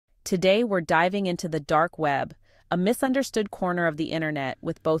Today we're diving into the dark web, a misunderstood corner of the internet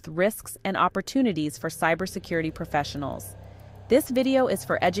with both risks and opportunities for cybersecurity professionals. This video is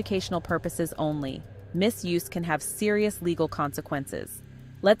for educational purposes only. Misuse can have serious legal consequences.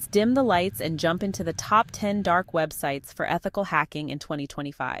 Let's dim the lights and jump into the top 10 dark websites for ethical hacking in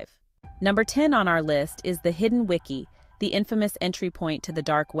 2025. Number 10 on our list is the Hidden Wiki, the infamous entry point to the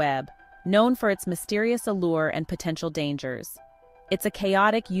dark web, known for its mysterious allure and potential dangers. It's a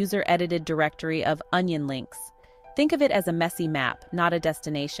chaotic user-edited directory of onion links. Think of it as a messy map, not a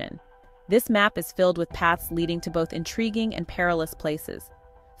destination. This map is filled with paths leading to both intriguing and perilous places.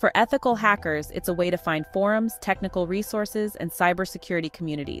 For ethical hackers, it's a way to find forums, technical resources, and cybersecurity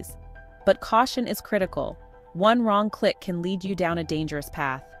communities. But caution is critical. One wrong click can lead you down a dangerous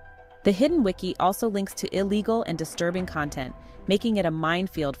path. The Hidden Wiki also links to illegal and disturbing content, making it a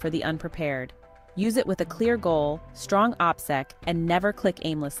minefield for the unprepared. Use it with a clear goal, strong OPSEC, and never click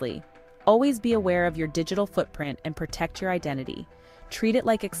aimlessly. Always be aware of your digital footprint and protect your identity. Treat it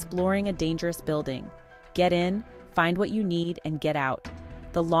like exploring a dangerous building. Get in, find what you need, and get out.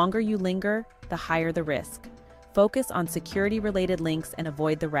 The longer you linger, the higher the risk. Focus on security-related links and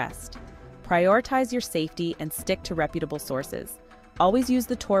avoid the rest. Prioritize your safety and stick to reputable sources. Always use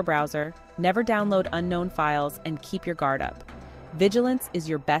the Tor browser, never download unknown files, and keep your guard up. Vigilance is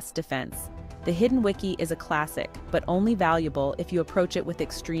your best defense. The Hidden Wiki is a classic, but only valuable if you approach it with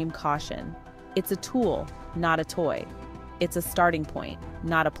extreme caution. It's a tool, not a toy. It's a starting point,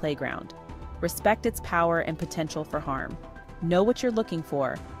 not a playground. Respect its power and potential for harm. Know what you're looking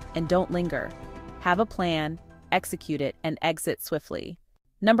for, and don't linger. Have a plan, execute it, and exit swiftly.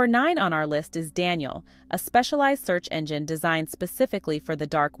 Number 9 on our list is Daniel, a specialized search engine designed specifically for the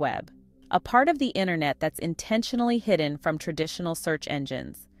dark web, a part of the internet that's intentionally hidden from traditional search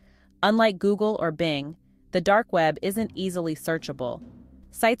engines. Unlike Google or Bing, the dark web isn't easily searchable.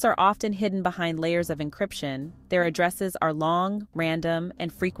 Sites are often hidden behind layers of encryption, their addresses are long, random,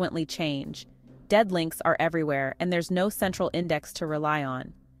 and frequently change. Dead links are everywhere, and there's no central index to rely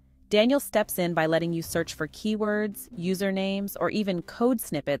on. Daniel steps in by letting you search for keywords, usernames, or even code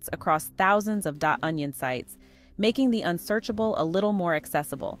snippets across thousands of .onion sites, making the unsearchable a little more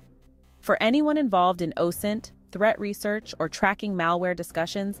accessible. For anyone involved in OSINT, threat research, or tracking malware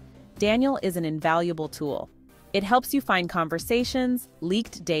discussions, Daniel is an invaluable tool. It helps you find conversations,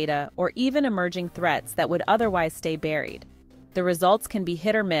 leaked data, or even emerging threats that would otherwise stay buried. The results can be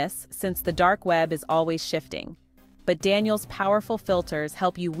hit or miss since the dark web is always shifting. But Daniel's powerful filters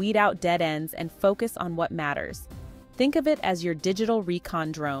help you weed out dead ends and focus on what matters. Think of it as your digital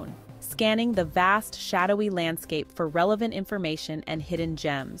recon drone, scanning the vast, shadowy landscape for relevant information and hidden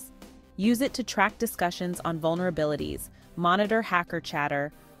gems. Use it to track discussions on vulnerabilities, monitor hacker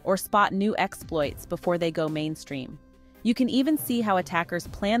chatter, or spot new exploits before they go mainstream. You can even see how attackers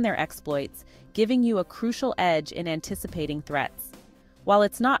plan their exploits, giving you a crucial edge in anticipating threats. While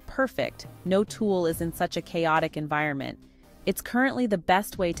it's not perfect, no tool is in such a chaotic environment. It's currently the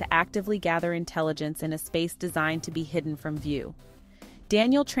best way to actively gather intelligence in a space designed to be hidden from view.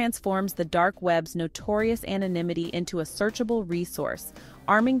 Daniel transforms the dark web's notorious anonymity into a searchable resource,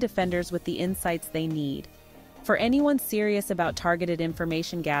 arming defenders with the insights they need. For anyone serious about targeted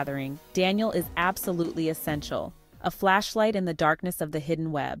information gathering, Daniel is absolutely essential, a flashlight in the darkness of the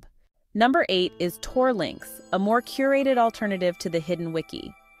hidden web. Number 8 is Tor Links, a more curated alternative to the Hidden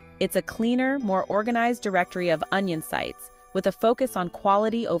Wiki. It's a cleaner, more organized directory of onion sites, with a focus on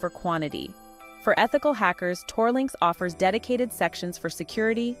quality over quantity. For ethical hackers, Tor Links offers dedicated sections for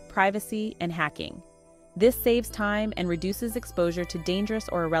security, privacy, and hacking. This saves time and reduces exposure to dangerous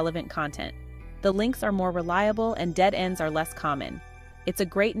or irrelevant content. The links are more reliable and dead ends are less common. It's a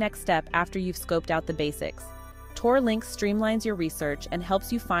great next step after you've scoped out the basics. Tor Links streamlines your research and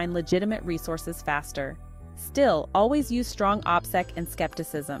helps you find legitimate resources faster. Still, always use strong OPSEC and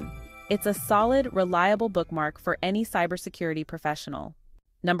skepticism. It's a solid, reliable bookmark for any cybersecurity professional.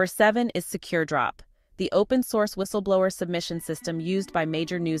 Number 7 is SecureDrop, the open-source whistleblower submission system used by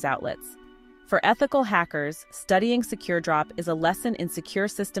major news outlets. For ethical hackers, studying SecureDrop is a lesson in secure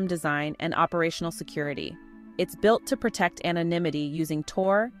system design and operational security. It's built to protect anonymity using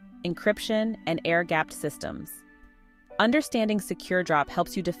Tor, encryption, and air-gapped systems. Understanding SecureDrop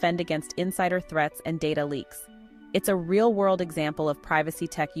helps you defend against insider threats and data leaks. It's a real-world example of privacy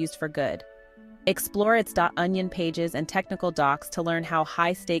tech used for good. Explore its .onion pages and technical docs to learn how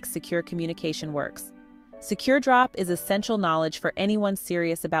high-stakes secure communication works. SecureDrop is essential knowledge for anyone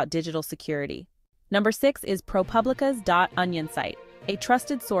serious about digital security. Number 6 is ProPublica's .onion site, a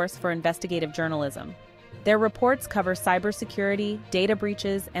trusted source for investigative journalism. Their reports cover cybersecurity, data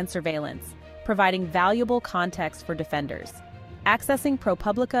breaches, and surveillance, providing valuable context for defenders. Accessing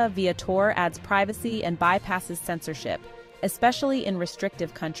ProPublica via Tor adds privacy and bypasses censorship, especially in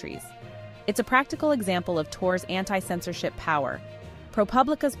restrictive countries. It's a practical example of Tor's anti-censorship power.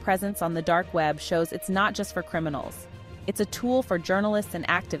 ProPublica's presence on the dark web shows it's not just for criminals. It's a tool for journalists and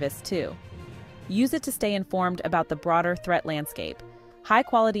activists, too. Use it to stay informed about the broader threat landscape.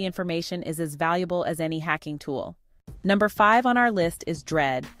 High-quality information is as valuable as any hacking tool. Number 5 on our list is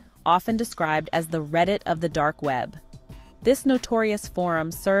Dread, often described as the Reddit of the dark web. This notorious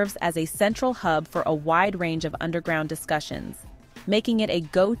forum serves as a central hub for a wide range of underground discussions, making it a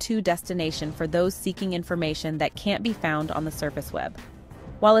go-to destination for those seeking information that can't be found on the surface web.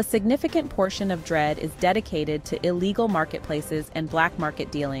 While a significant portion of Dread is dedicated to illegal marketplaces and black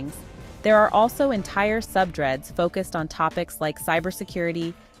market dealings, there are also entire subthreads focused on topics like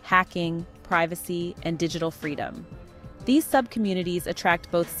cybersecurity, hacking, privacy, and digital freedom. These subcommunities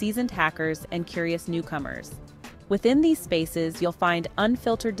attract both seasoned hackers and curious newcomers. Within these spaces, you'll find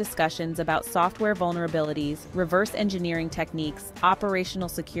unfiltered discussions about software vulnerabilities, reverse engineering techniques, operational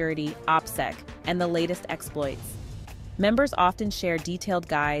security, OPSEC, and the latest exploits. Members often share detailed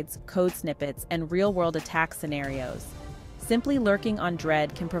guides, code snippets, and real-world attack scenarios. Simply lurking on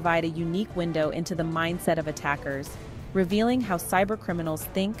Dread can provide a unique window into the mindset of attackers, revealing how cybercriminals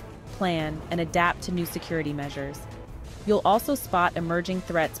think, plan, and adapt to new security measures. You'll also spot emerging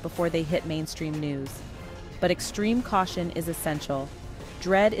threats before they hit mainstream news. But extreme caution is essential.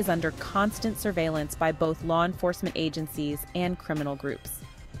 Dread is under constant surveillance by both law enforcement agencies and criminal groups.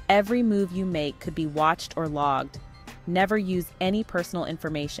 Every move you make could be watched or logged. Never use any personal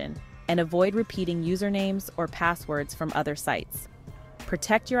information, and avoid repeating usernames or passwords from other sites.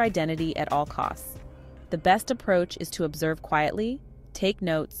 Protect your identity at all costs. The best approach is to observe quietly, take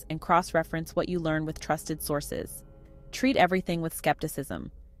notes, and cross-reference what you learn with trusted sources. Treat everything with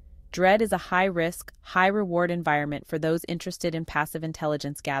skepticism. Dread is a high-risk, high-reward environment for those interested in passive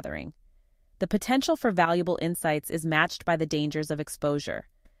intelligence gathering. The potential for valuable insights is matched by the dangers of exposure.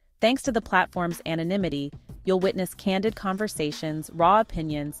 Thanks to the platform's anonymity, you'll witness candid conversations, raw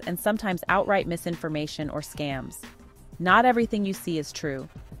opinions, and sometimes outright misinformation or scams. Not everything you see is true.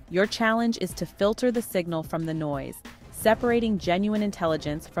 Your challenge is to filter the signal from the noise, separating genuine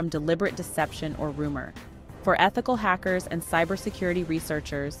intelligence from deliberate deception or rumor. For ethical hackers and cybersecurity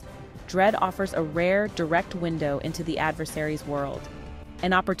researchers, Dread offers a rare, direct window into the adversary's world,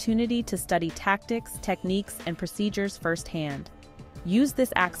 an opportunity to study tactics, techniques, and procedures firsthand. Use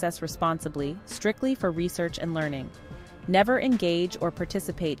this access responsibly, strictly for research and learning. Never engage or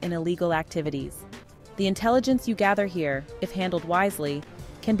participate in illegal activities. The intelligence you gather here, if handled wisely,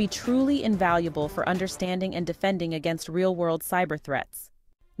 can be truly invaluable for understanding and defending against real-world cyber threats.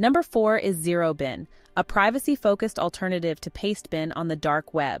 Number 4 is ZeroBin, a privacy-focused alternative to Pastebin on the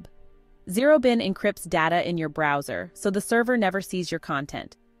dark web. ZeroBin encrypts data in your browser, so the server never sees your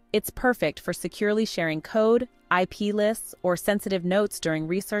content. It's perfect for securely sharing code, IP lists, or sensitive notes during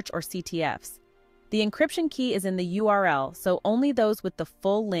research or CTFs. The encryption key is in the URL, so only those with the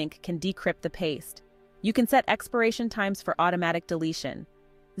full link can decrypt the paste. You can set expiration times for automatic deletion.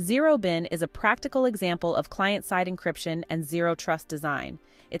 ZeroBin is a practical example of client-side encryption and zero-trust design.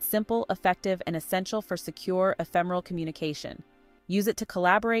 It's simple, effective, and essential for secure, ephemeral communication. Use it to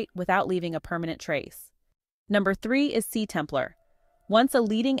collaborate without leaving a permanent trace. Number 3 is CTemplar, once a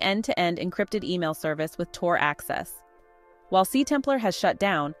leading end-to-end encrypted email service with Tor access. While CTemplar has shut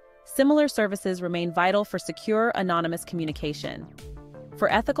down, similar services remain vital for secure, anonymous communication.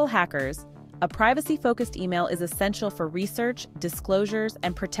 For ethical hackers, a privacy-focused email is essential for research, disclosures,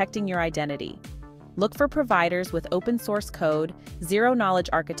 and protecting your identity. Look for providers with open-source code, zero-knowledge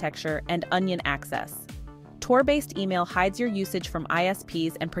architecture, and onion access. Tor-based email hides your usage from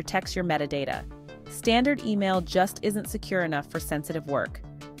ISPs and protects your metadata. Standard email just isn't secure enough for sensitive work.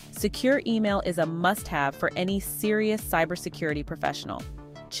 Secure email is a must-have for any serious cybersecurity professional.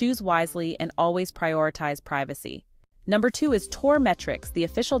 Choose wisely and always prioritize privacy. Number 2 is Tor Metrics, the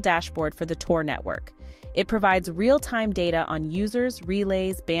official dashboard for the Tor network. It provides real-time data on users,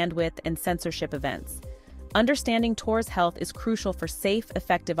 relays, bandwidth, and censorship events. Understanding Tor's health is crucial for safe,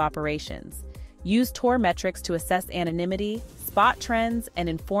 effective operations. Use Tor metrics to assess anonymity, spot trends, and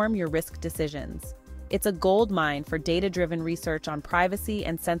inform your risk decisions. It's a goldmine for data-driven research on privacy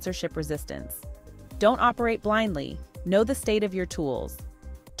and censorship resistance. Don't operate blindly. Know the state of your tools.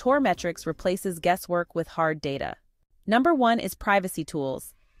 Tor metrics replaces guesswork with hard data. Number 1 is Privacy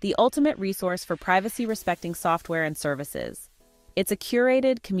Tools, the ultimate resource for privacy-respecting software and services. It's a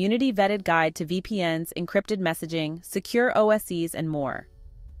curated, community-vetted guide to VPNs, encrypted messaging, secure OSEs, and more.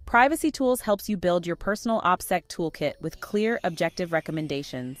 Privacy Tools helps you build your personal OPSEC toolkit with clear, objective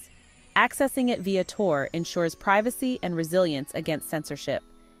recommendations. Accessing it via Tor ensures privacy and resilience against censorship.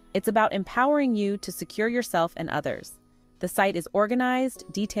 It's about empowering you to secure yourself and others. The site is organized,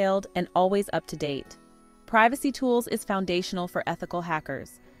 detailed, and always up to date. Privacy Tools is foundational for ethical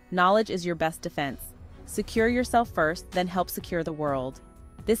hackers. Knowledge is your best defense. Secure yourself first, then help secure the world.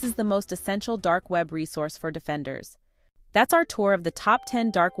 This is the most essential dark web resource for defenders. That's our tour of the top 10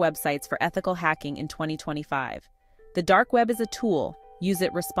 dark websites for ethical hacking in 2025. The dark web is a tool. Use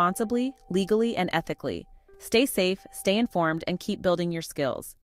it responsibly, legally, and ethically. Stay safe, stay informed, and keep building your skills.